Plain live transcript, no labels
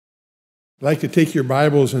I'd like to take your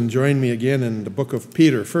Bibles and join me again in the book of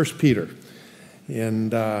Peter, 1 Peter.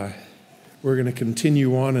 And we're going to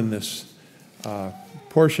continue on in this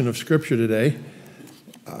portion of Scripture today.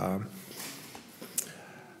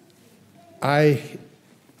 I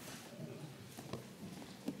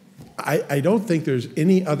don't think there's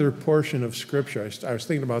any other portion of Scripture, I was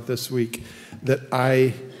thinking about this week, that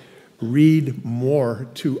I read more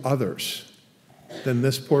to others than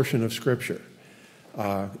this portion of Scripture.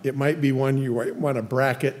 It might be one you want to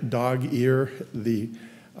bracket, dog ear, the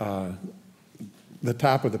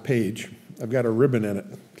top of the page. I've got a ribbon in it,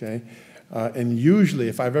 okay? And usually,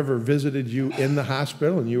 if I've ever visited you in the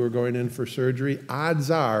hospital and you were going in for surgery, odds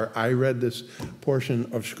are I read this portion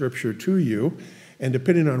of Scripture to you, and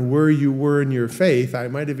depending on where you were in your faith, I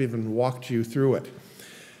might have even walked you through it.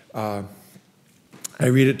 I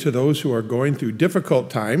read it to those who are going through difficult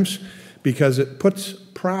times because it puts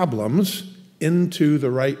problems into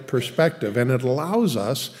the right perspective, and it allows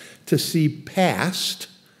us to see past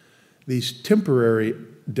these temporary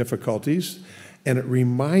difficulties, and it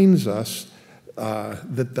reminds us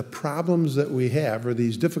that the problems that we have, or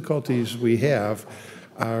these difficulties we have,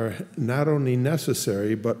 are not only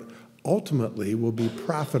necessary, but ultimately will be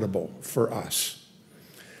profitable for us.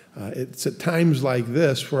 It's at times like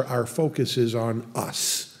this where our focus is on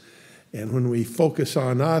us, and when we focus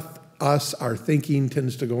on us, our thinking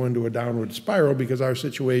tends to go into a downward spiral because our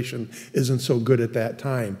situation isn't so good at that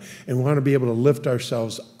time. And we want to be able to lift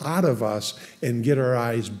ourselves out of us and get our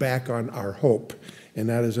eyes back on our hope, and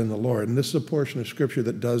that is in the Lord. And this is a portion of Scripture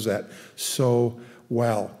that does that so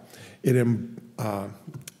well.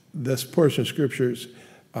 This portion of Scriptures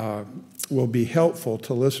will be helpful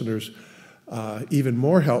to listeners, even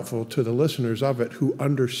more helpful to the listeners of it who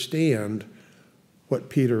understand what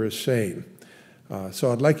Peter is saying.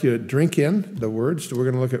 So I'd like you to drink in the words. So we're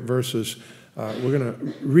going to look at verses. We're going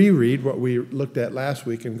to reread what we looked at last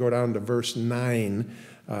week and go down to verse 9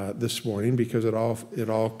 this morning because it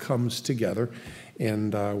all comes together.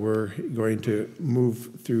 And we're going to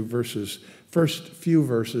move through first few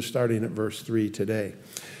verses, starting at verse 3 today.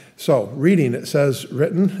 So reading, it says,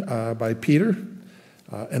 written by Peter,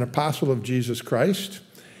 an apostle of Jesus Christ,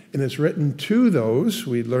 and it's written to those,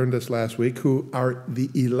 we learned this last week, who are the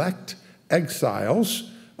elect exiles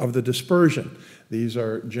of the dispersion. These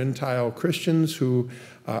are Gentile Christians who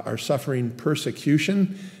are suffering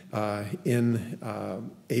persecution in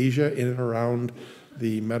Asia, in and around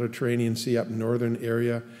the Mediterranean Sea, up northern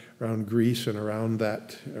area, around Greece and around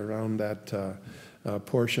that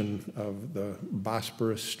portion of the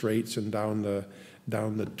Bosporus Straits and down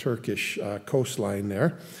the Turkish coastline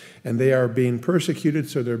there. And they are being persecuted,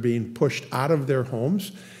 so they're being pushed out of their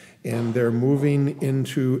homes. And they're moving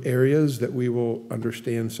into areas that we will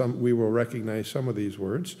understand we will recognize some of these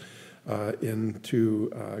words,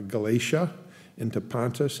 into Galatia, into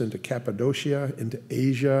Pontus, into Cappadocia, into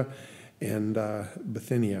Asia, and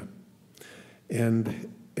Bithynia. And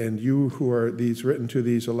you who are written to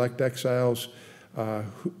these elect exiles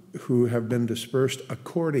who have been dispersed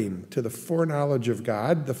according to the foreknowledge of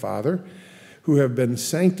God the Father, who have been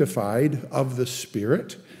sanctified of the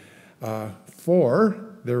Spirit for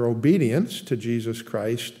their obedience to Jesus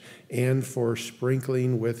Christ and for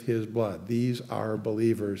sprinkling with his blood. These are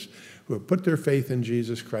believers who have put their faith in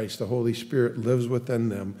Jesus Christ. The Holy Spirit lives within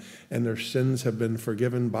them, and their sins have been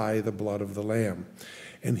forgiven by the blood of the Lamb.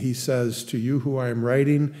 And he says, to you who I am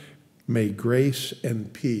writing, may grace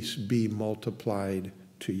and peace be multiplied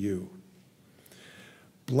to you.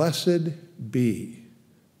 Blessed be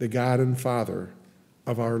the God and Father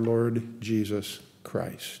of our Lord Jesus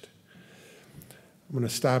Christ. I'm going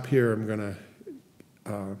to stop here. I'm going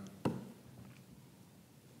to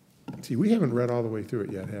see. We haven't read all the way through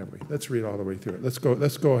it yet, have we? Let's read all the way through it. Let's go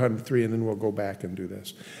ahead and 3, and then we'll go back and do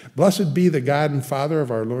this. Blessed be the God and Father of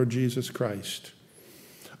our Lord Jesus Christ.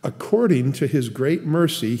 According to his great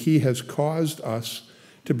mercy, he has caused us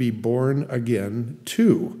to be born again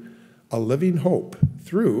to a living hope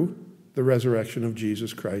through the resurrection of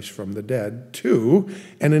Jesus Christ from the dead, to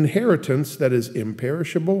an inheritance that is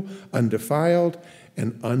imperishable, undefiled,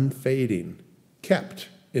 and unfading, kept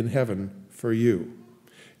in heaven for you.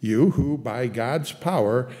 You who, by God's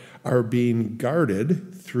power, are being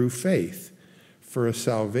guarded through faith for a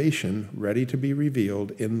salvation ready to be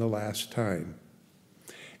revealed in the last time.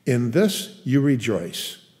 In this you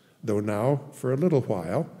rejoice, though now for a little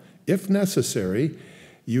while, if necessary,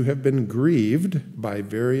 you have been grieved by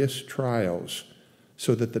various trials,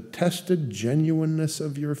 so that the tested genuineness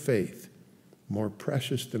of your faith, more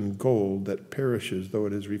precious than gold that perishes though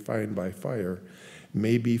it is refined by fire,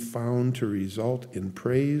 may be found to result in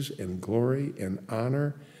praise and glory and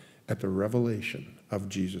honor at the revelation of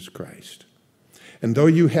Jesus Christ. And though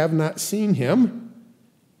you have not seen him,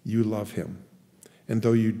 you love him. And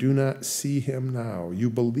though you do not see him now, you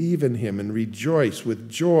believe in him and rejoice with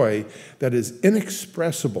joy that is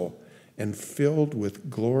inexpressible and filled with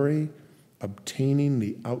glory, obtaining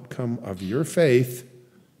the outcome of your faith,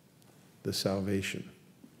 the salvation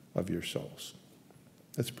of your souls.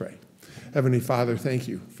 Let's pray. Heavenly Father, thank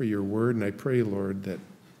you for your word, and I pray, Lord, that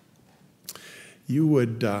you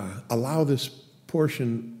would allow this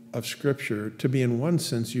portion of Scripture to be in one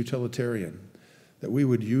sense utilitarian, that we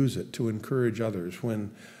would use it to encourage others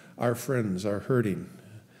when our friends are hurting,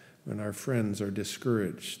 when our friends are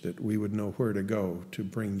discouraged, that we would know where to go to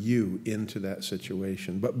bring you into that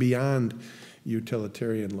situation. But beyond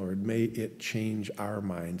utilitarian, Lord, may it change our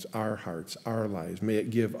minds, our hearts, our lives. May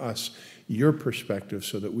it give us your perspective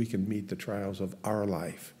so that we can meet the trials of our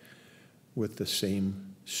life with the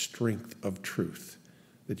same strength of truth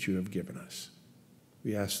that you have given us.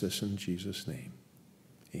 We ask this in Jesus' name.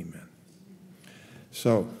 Amen.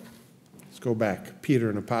 So, let's go back. Peter,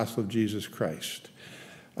 an apostle of Jesus Christ.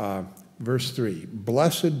 Verse 3,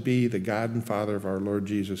 blessed be the God and Father of our Lord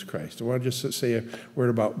Jesus Christ. I want to just say a word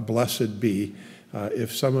about blessed be.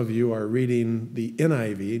 If some of you are reading the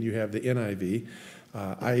NIV, and you have the NIV,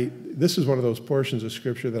 this is one of those portions of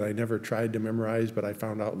Scripture that I never tried to memorize, but I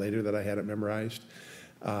found out later that I had it memorized.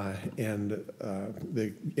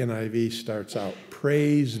 The NIV starts out,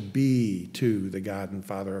 praise be to the God and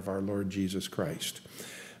Father of our Lord Jesus Christ.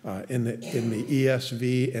 In the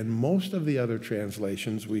ESV and most of the other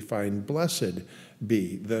translations, we find blessed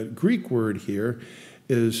be. The Greek word here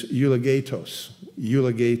is eulogetos.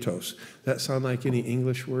 Eulogetos. That sound like any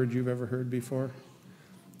English word you've ever heard before?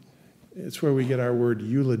 It's where we get our word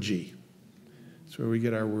eulogy. It's where we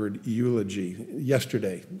get our word eulogy.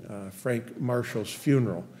 Yesterday, Frank Marshall's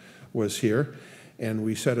funeral was here, and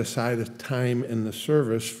we set aside a time in the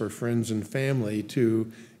service for friends and family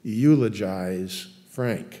to eulogize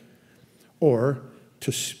Frank, or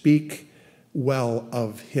to speak well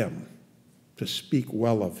of him, to speak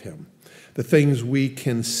well of him. The things we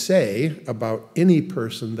can say about any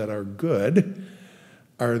person that are good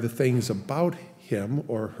are the things about him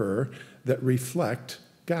or her that reflect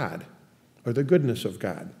God or the goodness of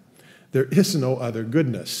God. There is no other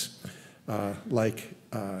goodness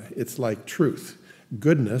it's like truth.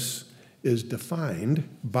 Goodness is defined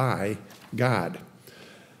by God.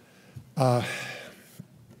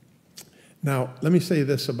 Now, let me say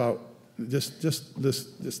this about just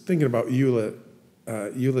thinking about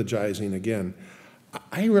eulogizing again.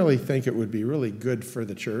 I really think it would be really good for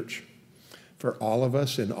the church, for all of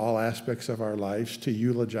us in all aspects of our lives, to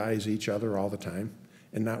eulogize each other all the time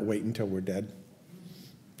and not wait until we're dead.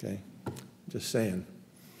 Okay? Just saying.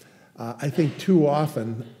 I think too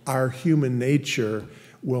often our human nature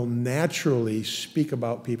will naturally speak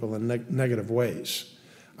about people in negative ways.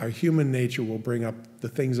 Our human nature will bring up the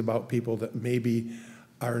things about people that maybe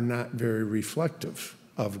are not very reflective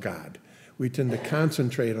of God. We tend to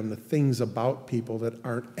concentrate on the things about people that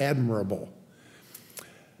aren't admirable.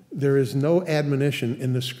 There is no admonition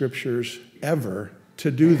in the Scriptures ever to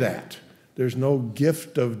do that. There's no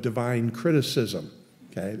gift of divine criticism.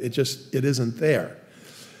 Okay? It isn't there.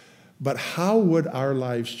 But how would our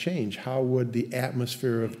lives change? How would the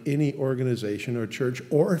atmosphere of any organization or church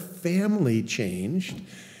or family changed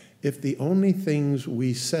if the only things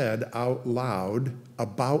we said out loud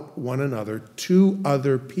about one another to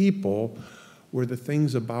other people were the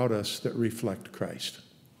things about us that reflect Christ?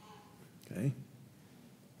 Okay?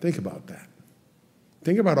 Think about that.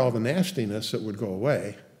 Think about all the nastiness that would go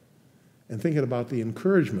away, and thinking about the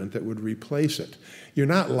encouragement that would replace it. You're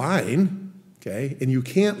not lying. Okay, and you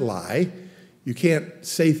can't lie. You can't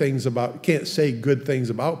say good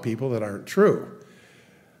things about people that aren't true.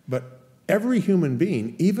 But every human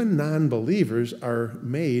being, even non-believers, are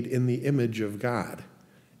made in the image of God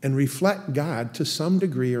and reflect God to some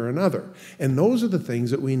degree or another. And those are the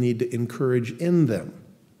things that we need to encourage in them.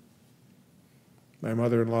 My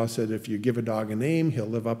mother-in-law said, if you give a dog a name, he'll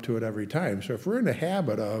live up to it every time. So if we're in the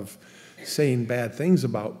habit of saying bad things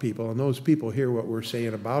about people, and those people hear what we're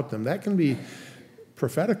saying about them, that can be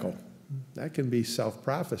prophetical. That can be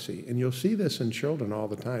self-prophecy. And you'll see this in children all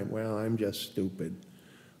the time. Well, I'm just stupid.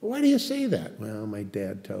 Well, why do you say that? Well, my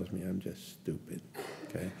dad tells me I'm just stupid.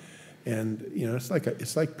 Okay? And,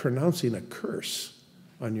 it's like pronouncing a curse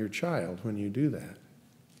on your child when you do that.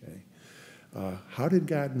 Okay? How did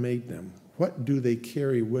God make them? What do they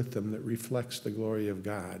carry with them that reflects the glory of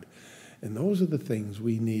God? And those are the things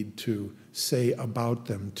we need to say about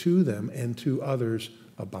them, to them, and to others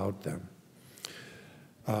about them.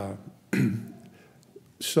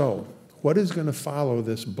 So, what is going to follow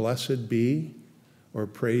this blessed be? or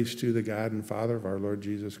praise to the God and Father of our Lord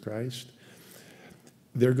Jesus Christ,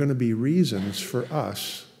 there are going to be reasons for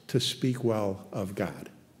us to speak well of God.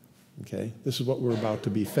 Okay? This is what we're about to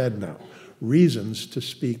be fed now. Reasons to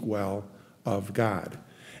speak well of God.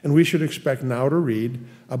 And we should expect now to read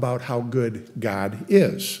about how good God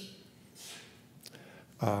is.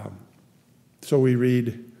 So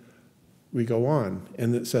we go on,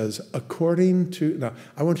 and it says, according to, now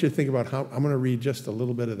I want you to think about how, I'm going to read just a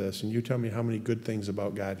little bit of this, and you tell me how many good things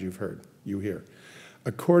about God you hear.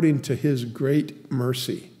 According to his great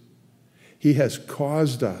mercy, he has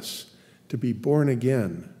caused us to be born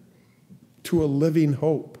again to a living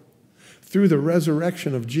hope through the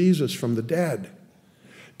resurrection of Jesus from the dead,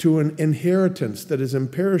 to an inheritance that is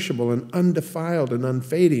imperishable and undefiled and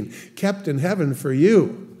unfading, kept in heaven for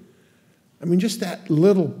you. I mean, just that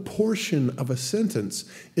little portion of a sentence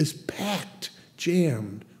is packed,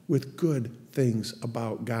 jammed with good things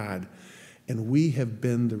about God. And we have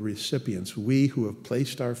been the recipients. We who have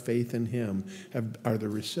placed our faith in him are the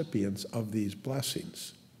recipients of these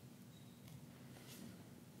blessings.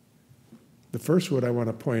 The first word I want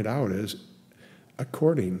to point out is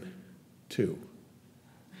according to.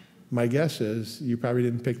 My guess is you probably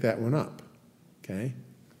didn't pick that one up, okay?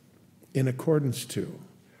 In accordance to.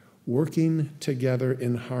 Working together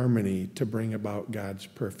in harmony to bring about God's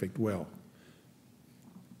perfect will.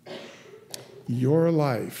 Your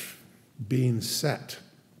life being set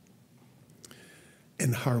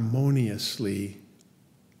and harmoniously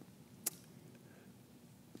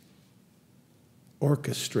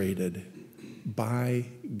orchestrated by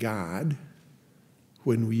God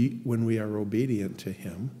when we are obedient to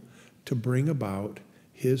him to bring about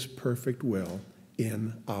his perfect will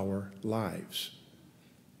in our lives.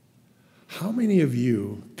 How many of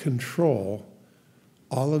you control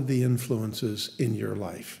all of the influences in your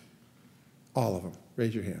life? All of them.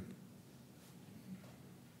 Raise your hand.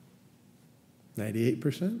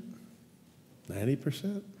 98%? 90%?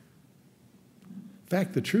 In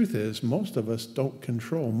fact, the truth is, most of us don't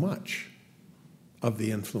control much of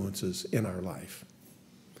the influences in our life.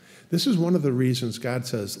 This is one of the reasons God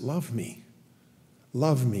says, love me.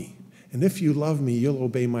 Love me. And if you love me, you'll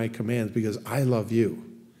obey my commands because I love you.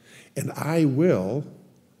 And I will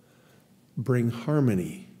bring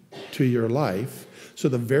harmony to your life. So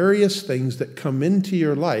the various things that come into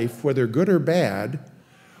your life, whether good or bad,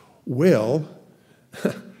 will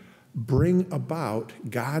bring about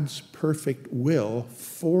God's perfect will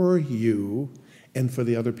for you and for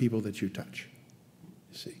the other people that you touch.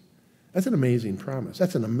 You see, that's an amazing promise.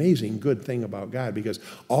 That's an amazing good thing about God because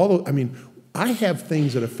I have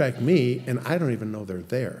things that affect me and I don't even know they're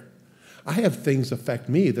there. I have things affect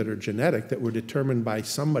me that are genetic that were determined by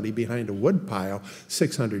somebody behind a woodpile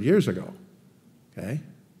 600 years ago. Okay?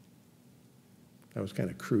 That was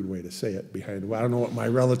kind of a crude way to say it. I don't know what my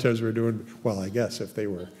relatives were doing. Well, I guess if they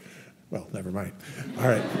were, well, never mind. All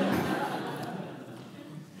right.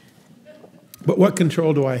 But what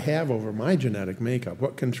control do I have over my genetic makeup?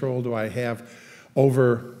 What control do I have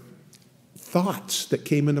over thoughts that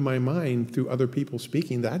came into my mind through other people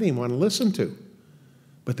speaking that I didn't want to listen to?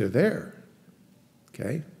 But they're there,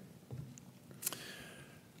 okay?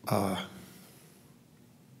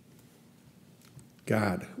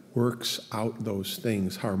 God works out those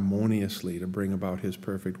things harmoniously to bring about his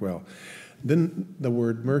perfect will. Then the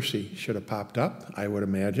word mercy should have popped up, I would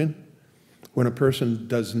imagine, when a person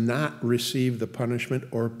does not receive the punishment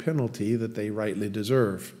or penalty that they rightly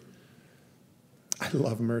deserve. I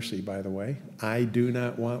love mercy, by the way. I do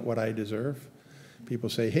not want what I deserve. People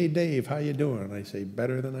say, hey, Dave, how you doing? And I say,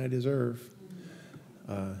 better than I deserve.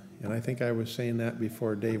 And I think I was saying that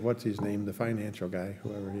before Dave, what's his name, the financial guy,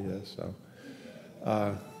 whoever he is. So,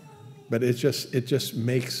 but it just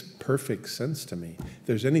makes perfect sense to me. If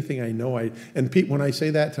there's anything I know, when I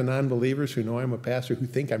say that to non-believers who know I'm a pastor, who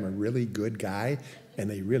think I'm a really good guy, and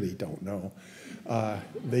they really don't know,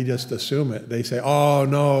 they just assume it. They say, oh,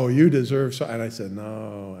 no, you deserve so. And I said,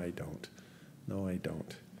 no, I don't. No, I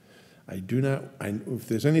don't. I do not, if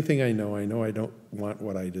there's anything I know I don't want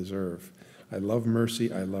what I deserve. I love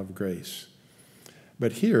mercy, I love grace.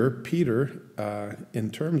 But here, Peter,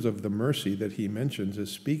 in terms of the mercy that he mentions,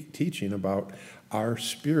 is teaching about our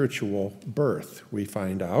spiritual birth. We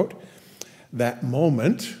find out that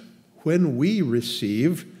moment when we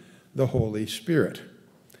receive the Holy Spirit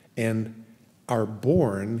and are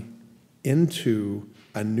born into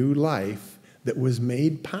a new life that was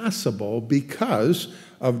made possible because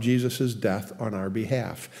of Jesus' death on our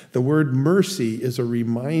behalf. The word mercy is a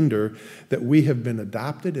reminder that we have been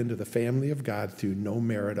adopted into the family of God through no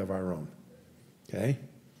merit of our own. Okay?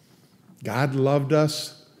 God loved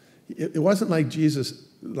us. It wasn't like Jesus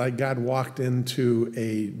like God walked into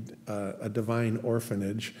a divine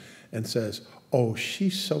orphanage and says, oh,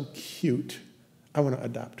 she's so cute, I want to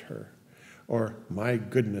adopt her. Or, my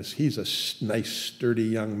goodness, he's a nice, sturdy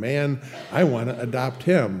young man, I want to adopt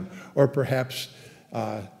him. Or perhaps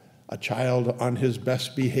a child on his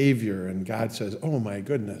best behavior, and God says, oh my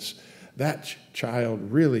goodness, that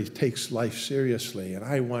child really takes life seriously, and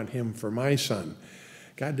I want him for my son.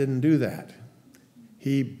 God didn't do that.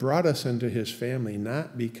 He brought us into his family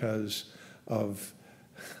not because of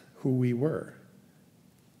who we were.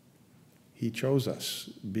 He chose us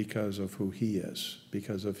because of who he is,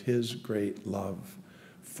 because of his great love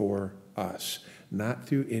for us, not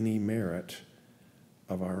through any merit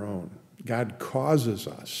of our own. God causes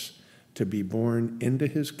us to be born into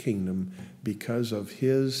his kingdom because of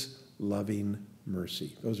his loving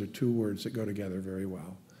mercy. Those are two words that go together very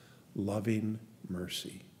well. Loving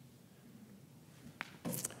mercy.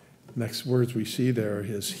 Next words we see there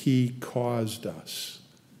is he caused us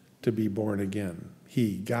to be born again.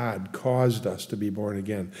 He, God, caused us to be born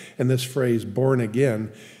again. And this phrase, born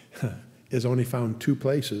again, is only found two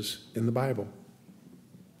places in the Bible.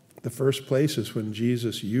 The first place is when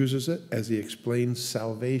Jesus uses it as he explains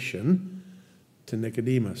salvation to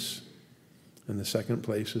Nicodemus. And the second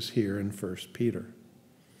place is here in 1 Peter.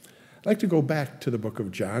 I'd like to go back to the book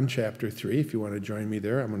of John, chapter 3. If you want to join me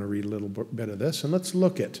there, I'm going to read a little bit of this. And let's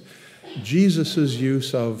look at Jesus'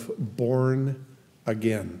 use of born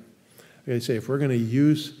again. I say, if we're going to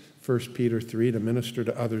use 1 Peter 3 to minister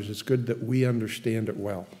to others, it's good that we understand it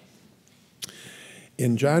well.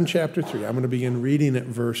 In John chapter 3, I'm going to begin reading at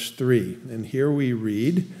verse 3. And here we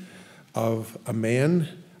read of a man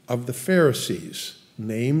of the Pharisees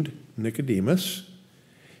named Nicodemus.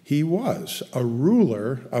 He was a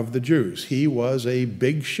ruler of the Jews. He was a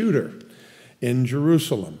big shooter in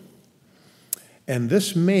Jerusalem. And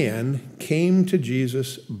this man came to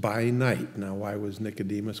Jesus by night. Now, why was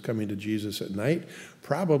Nicodemus coming to Jesus at night?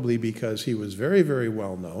 Probably because he was very, very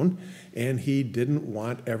well known, and he didn't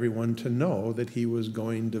want everyone to know that he was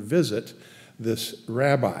going to visit this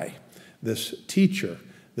rabbi, this teacher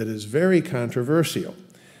that is very controversial.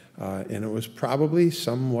 And it was probably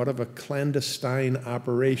somewhat of a clandestine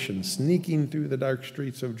operation, sneaking through the dark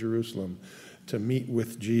streets of Jerusalem to meet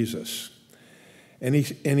with Jesus. And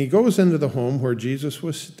he goes into the home where Jesus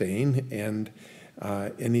was staying, and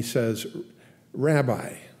he says,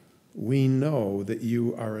 Rabbi, we know that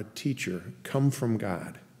you are a teacher come from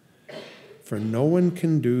God, for no one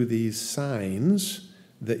can do these signs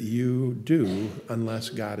that you do unless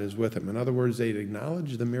God is with him. In other words, they'd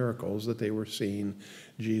acknowledged the miracles that they were seeing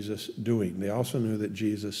Jesus doing. They also knew that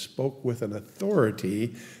Jesus spoke with an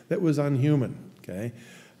authority that was unhuman, okay?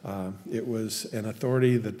 It was an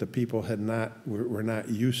authority that the people were not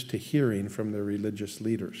used to hearing from their religious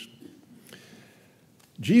leaders.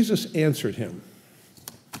 Jesus answered him.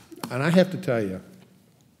 And I have to tell you,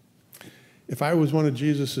 if I was one of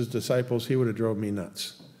Jesus' disciples, he would have drove me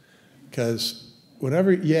nuts. Because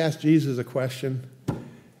whenever you ask Jesus a question,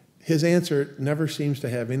 his answer never seems to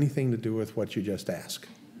have anything to do with what you just asked.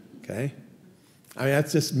 Okay? I mean,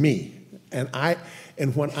 that's just me.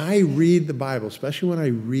 And when I read the Bible, especially when I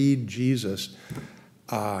read Jesus,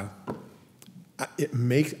 I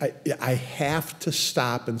have to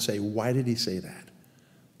stop and say, why did he say that?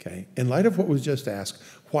 Okay? In light of what was just asked,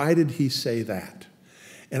 why did he say that?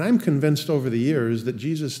 And I'm convinced over the years that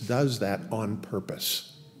Jesus does that on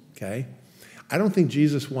purpose. Okay? I don't think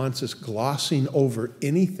Jesus wants us glossing over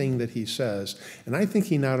anything that he says. And I think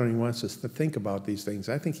he not only wants us to think about these things,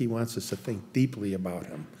 I think he wants us to think deeply about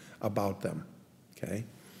them. Okay?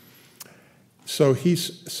 So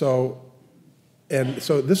this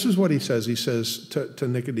is what he says. He says to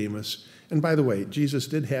Nicodemus, and by the way, Jesus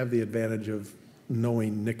did have the advantage of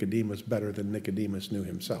knowing Nicodemus better than Nicodemus knew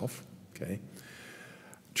himself. Okay?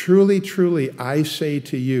 Truly, truly, I say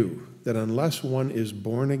to you that unless one is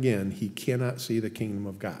born again, he cannot see the kingdom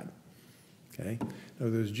of God. Okay? In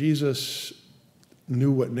other words, Jesus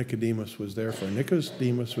knew what Nicodemus was there for.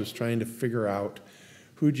 Nicodemus was trying to figure out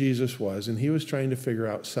who Jesus was, and he was trying to figure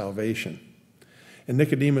out salvation. And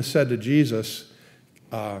Nicodemus said to Jesus,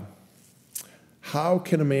 how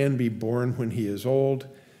can a man be born when he is old?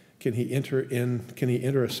 Can he enter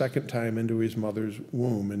a second time into his mother's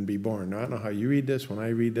womb and be born? Now, I don't know how you read this. When I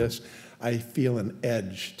read this, I feel an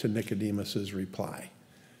edge to Nicodemus's reply.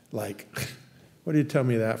 Like, what do you tell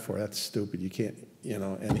me that for? That's stupid. You can't,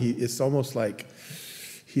 and it's almost like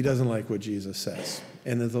he doesn't like what Jesus says.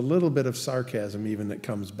 And there's a little bit of sarcasm even that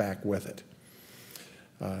comes back with it.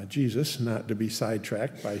 Jesus, not to be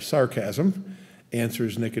sidetracked by sarcasm,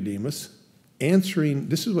 answers Nicodemus.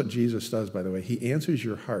 This is what Jesus does, by the way. He answers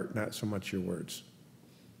your heart, not so much your words.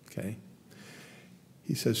 okay?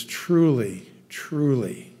 He says, truly,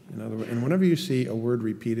 truly. In other words, and whenever you see a word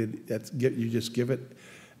repeated, you just give it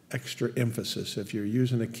extra emphasis. If you're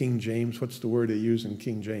using a King James, what's the word they use in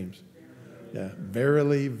King James? Yeah,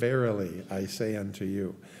 verily, verily, I say unto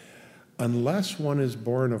you, unless one is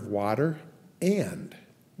born of water and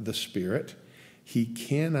the Spirit, he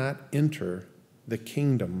cannot enter the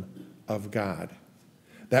kingdom of God.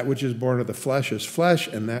 That which is born of the flesh is flesh,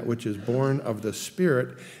 and that which is born of the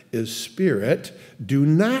Spirit is spirit. Do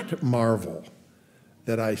not marvel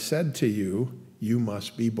that I said to you, you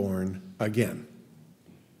must be born again.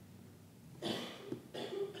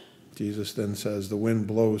 Jesus then says, the wind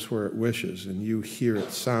blows where it wishes, and you hear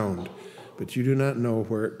its sound, but you do not know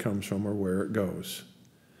where it comes from or where it goes.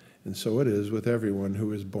 And so it is with everyone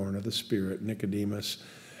who is born of the Spirit. Nicodemus,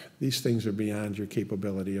 these things are beyond your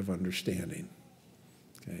capability of understanding.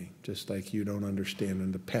 Okay? Just like you don't understand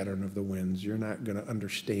in the pattern of the winds, you're not going to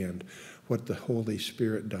understand what the Holy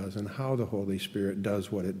Spirit does and how the Holy Spirit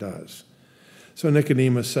does what it does. So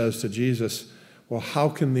Nicodemus says to Jesus, well, how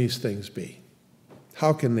can these things be?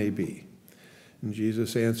 How can they be? And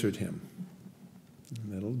Jesus answered him,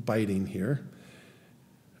 a little biting here,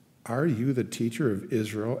 are you the teacher of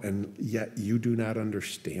Israel, and yet you do not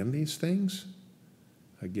understand these things?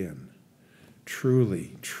 Again,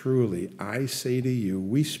 truly, truly, I say to you,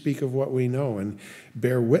 we speak of what we know and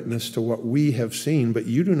bear witness to what we have seen, but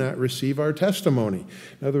you do not receive our testimony.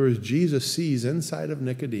 In other words, Jesus sees inside of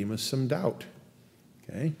Nicodemus some doubt.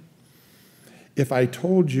 Okay? If I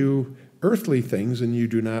told you earthly things and you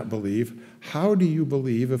do not believe, how do you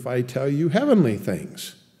believe if I tell you heavenly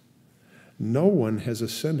things? No one has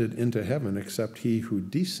ascended into heaven except he who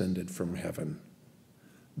descended from heaven,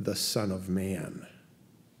 the Son of Man.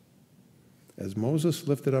 As Moses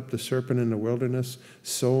lifted up the serpent in the wilderness,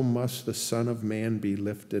 so must the Son of Man be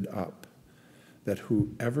lifted up, that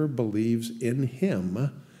whoever believes in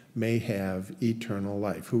him may have eternal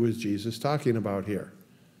life. Who is Jesus talking about here?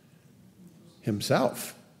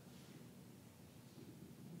 Himself.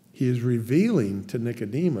 He is revealing to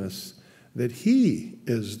Nicodemus that he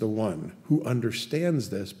is the one who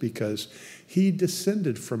understands this because he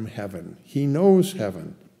descended from heaven. He knows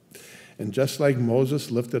heaven. And just like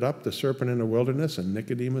Moses lifted up the serpent in the wilderness, and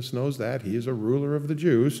Nicodemus knows that, he is a ruler of the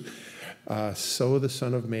Jews, so the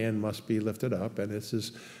Son of Man must be lifted up. And this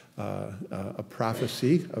is a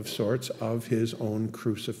prophecy of sorts of his own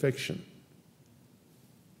crucifixion.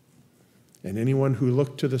 And anyone who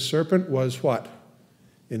looked to the serpent was what?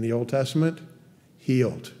 In the Old Testament,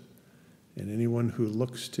 healed. And anyone who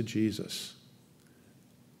looks to Jesus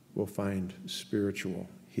will find spiritual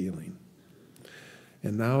healing.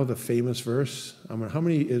 And now the famous verse. How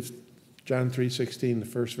many is John 3:16, the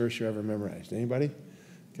first verse you ever memorized? Anybody?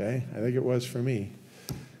 Okay, I think it was for me.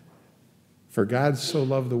 For God so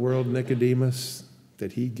loved the world, Nicodemus,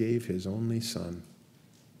 that he gave his only son.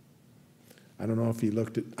 I don't know if he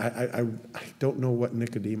looked at, I don't know what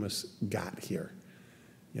Nicodemus got here.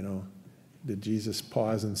 You know, did Jesus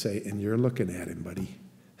pause and say, and you're looking at him, buddy?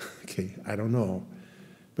 Okay, I don't know.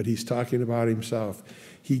 But he's talking about himself.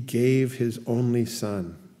 He gave his only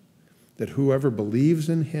son, that whoever believes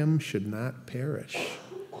in him should not perish,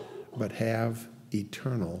 but have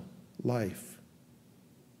eternal life.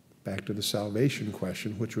 Back to the salvation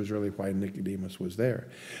question, which was really why Nicodemus was there.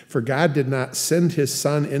 For God did not send his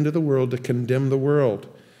Son into the world to condemn the world,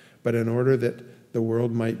 but in order that the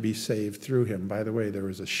world might be saved through him. By the way, there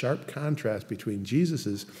is a sharp contrast between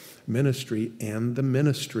Jesus' ministry and the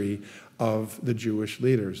ministry of the Jewish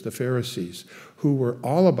leaders, the Pharisees, who were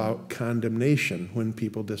all about condemnation when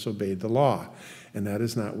people disobeyed the law. And that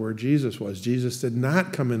is not where Jesus was. Jesus did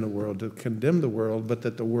not come in the world to condemn the world, but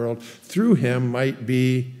that the world through him might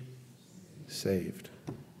be saved.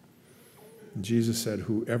 And Jesus said,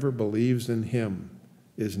 whoever believes in him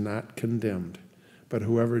is not condemned, but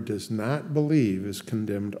whoever does not believe is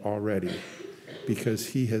condemned already, because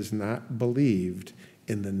he has not believed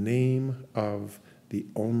in the name of the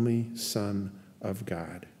only Son of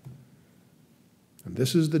God. And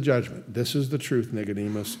this is the judgment. This is the truth,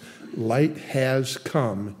 Nicodemus. Light has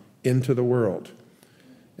come into the world,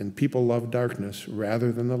 and people love darkness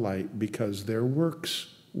rather than the light because their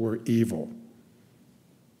works were evil.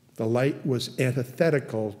 The light was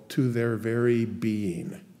antithetical to their very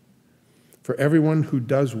being. For everyone who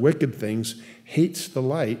does wicked things hates the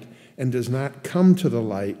light and does not come to the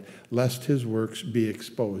light, lest his works be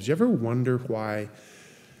exposed. You ever wonder why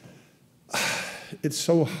it's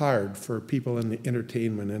so hard for people in the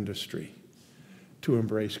entertainment industry to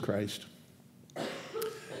embrace Christ?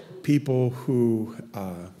 People who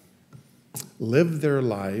live their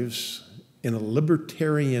lives in a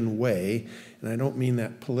libertarian way And I don't mean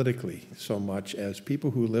that politically so much as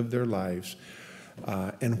people who live their lives,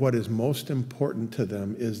 and what is most important to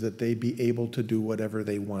them is that they be able to do whatever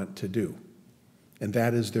they want to do. And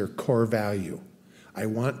that is their core value. I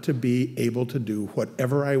want to be able to do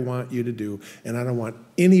whatever I want you to do, and I don't want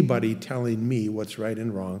anybody telling me what's right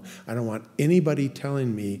and wrong. I don't want anybody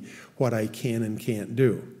telling me what I can and can't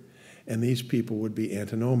do. And these people would be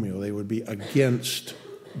antinomial. They would be against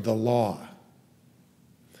the law.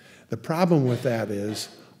 The problem with that is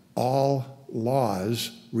all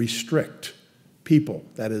laws restrict people.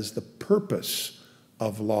 That is the purpose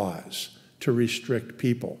of laws, to restrict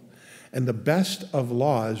people. And the best of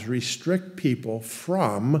laws restrict people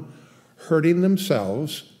from hurting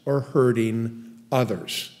themselves or hurting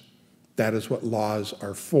others. That is what laws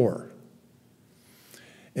are for.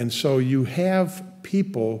 And so you have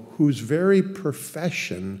people whose very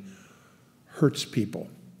profession hurts people.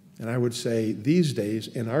 And I would say these days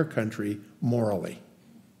in our country, morally.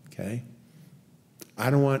 Okay? I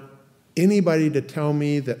don't want anybody to tell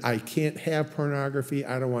me that I can't have pornography.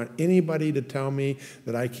 I don't want anybody to tell me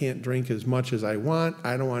that I can't drink as much as I want.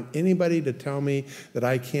 I don't want anybody to tell me that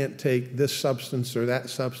I can't take this substance or that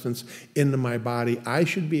substance into my body. I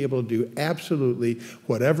should be able to do absolutely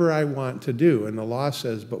whatever I want to do. And the law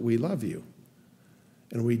says, but we love you.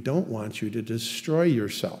 And we don't want you to destroy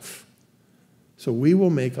yourself. So we will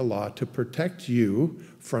make a law to protect you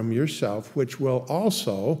from yourself, which will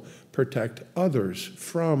also protect others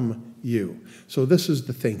from you. So this is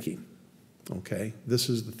the thinking, okay? This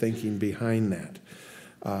is the thinking behind that.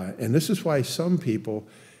 And this is why some people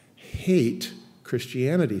hate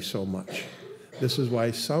Christianity so much. This is why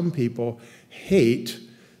some people hate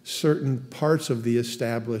certain parts of the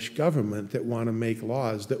established government that want to make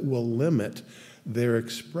laws that will limit their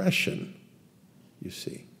expression, you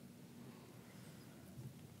see.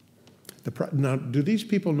 Now, do these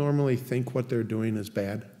people normally think what they're doing is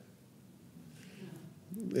bad?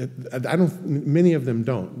 Many of them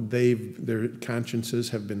don't. Their consciences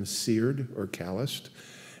have been seared or calloused,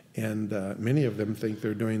 and many of them think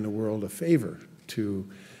they're doing the world a favor to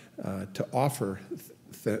offer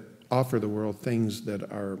the world things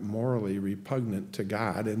that are morally repugnant to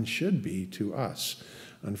God and should be to us.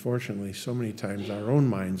 Unfortunately, so many times our own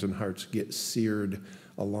minds and hearts get seared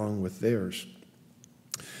along with theirs.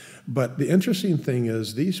 But the interesting thing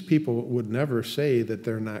is these people would never say that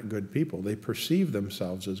they're not good people. They perceive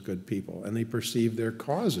themselves as good people, and they perceive their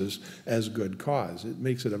causes as good cause. It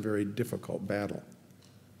makes it a very difficult battle.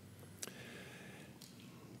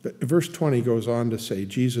 But verse 20 goes on to say,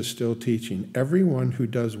 Jesus still teaching, everyone who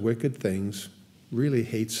does wicked things really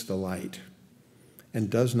hates the light and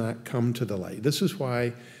does not come to the light. This is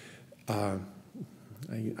why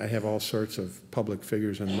I have all sorts of public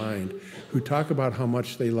figures in mind who talk about how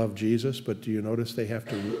much they love Jesus, but do you notice they have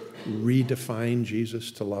to redefine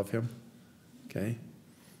Jesus to love him? Okay?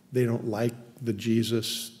 They don't like the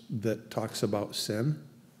Jesus that talks about sin,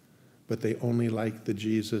 but they only like the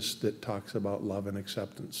Jesus that talks about love and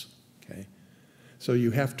acceptance. Okay? So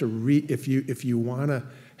you have to if you want to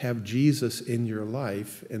have Jesus in your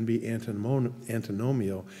life and be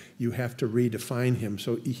antinomial, you have to redefine him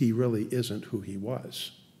so he really isn't who he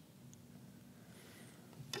was.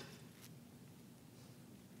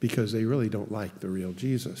 Because they really don't like the real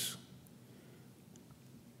Jesus.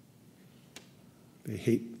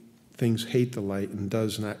 Things hate the light and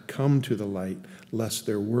does not come to the light, lest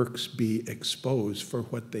their works be exposed for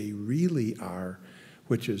what they really are,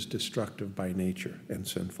 which is destructive by nature and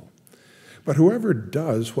sinful. But whoever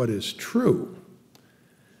does what is true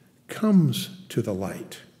comes to the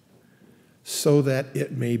light, so that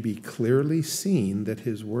it may be clearly seen that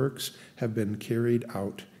his works have been carried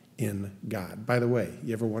out in God. By the way,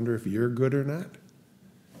 you ever wonder if you're good or not?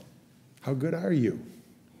 How good are you?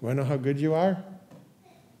 Want to know how good you are?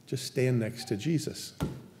 Just stand next to Jesus.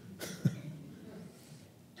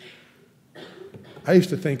 I used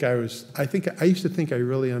to think I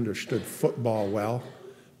really understood football well.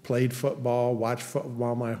 Played football, watched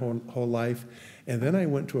football my whole life. And then I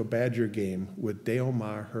went to a Badger game with Dale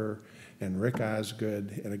Maher and Rick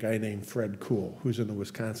Osgood and a guy named Fred Cool, who's in the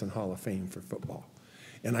Wisconsin Hall of Fame for football.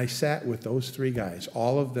 And I sat with those three guys,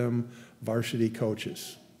 all of them varsity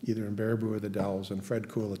coaches, either in Baraboo or the Dells, and Fred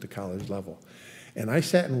Cool at the college level. And I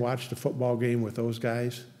sat and watched a football game with those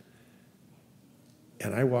guys,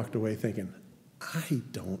 and I walked away thinking, I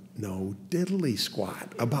don't know diddly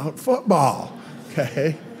squat about football,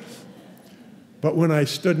 okay? But when I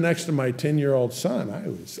stood next to my 10-year-old son,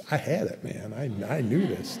 I had it, man. I knew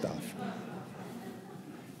this stuff.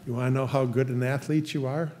 You want to know how good an athlete you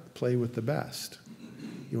are? Play with the best.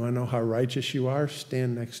 You want to know how righteous you are?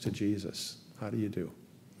 Stand next to Jesus. How do you do?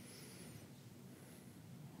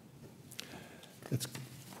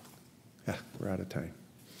 We're out of time.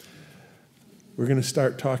 We're going to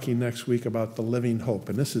start talking next week about the living hope,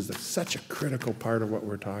 and this is such a critical part of what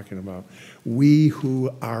we're talking about. We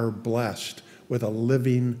who are blessed with a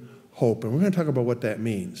living hope, and we're going to talk about what that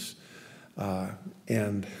means.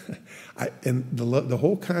 And the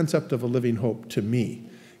whole concept of a living hope, to me,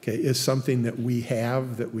 okay, is something that we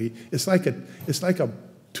have, it's like a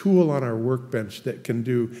tool on our workbench that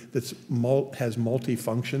has multi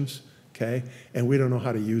functions, okay, and we don't know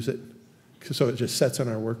how to use it, so it just sits on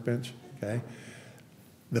our workbench, okay.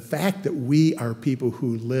 The fact that we are people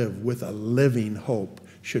who live with a living hope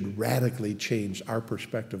should radically change our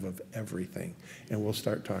perspective of everything, and we'll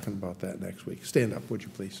start talking about that next week. Stand up, would you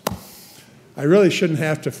please? I really shouldn't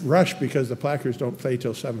have to rush because the Plackers don't play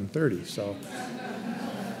till 7:30, so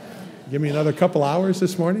give me another couple hours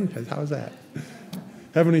this morning. How's that?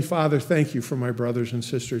 Heavenly Father, thank you for my brothers and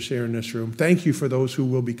sisters here in this room. Thank you for those who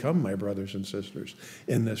will become my brothers and sisters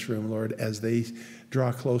in this room, Lord, as they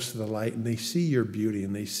draw close to the light and they see your beauty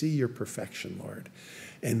and they see your perfection, Lord.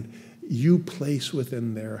 And you place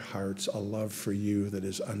within their hearts a love for you that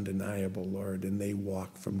is undeniable, Lord, and they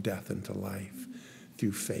walk from death into life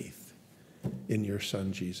through faith in your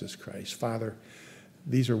Son, Jesus Christ. Father,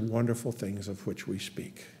 these are wonderful things of which we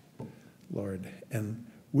speak, Lord, and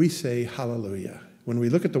we say hallelujah. When we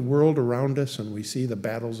look at the world around us and we see the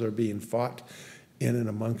battles that are being fought in and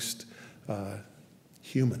amongst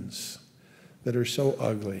humans that are so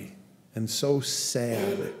ugly and so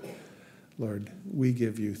sad, Lord, we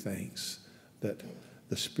give you thanks that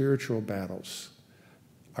the spiritual battles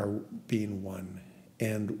are being won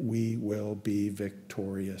and we will be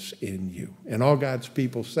victorious in you. And all God's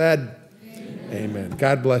people said, amen. Amen.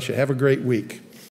 God bless you. Have a great week.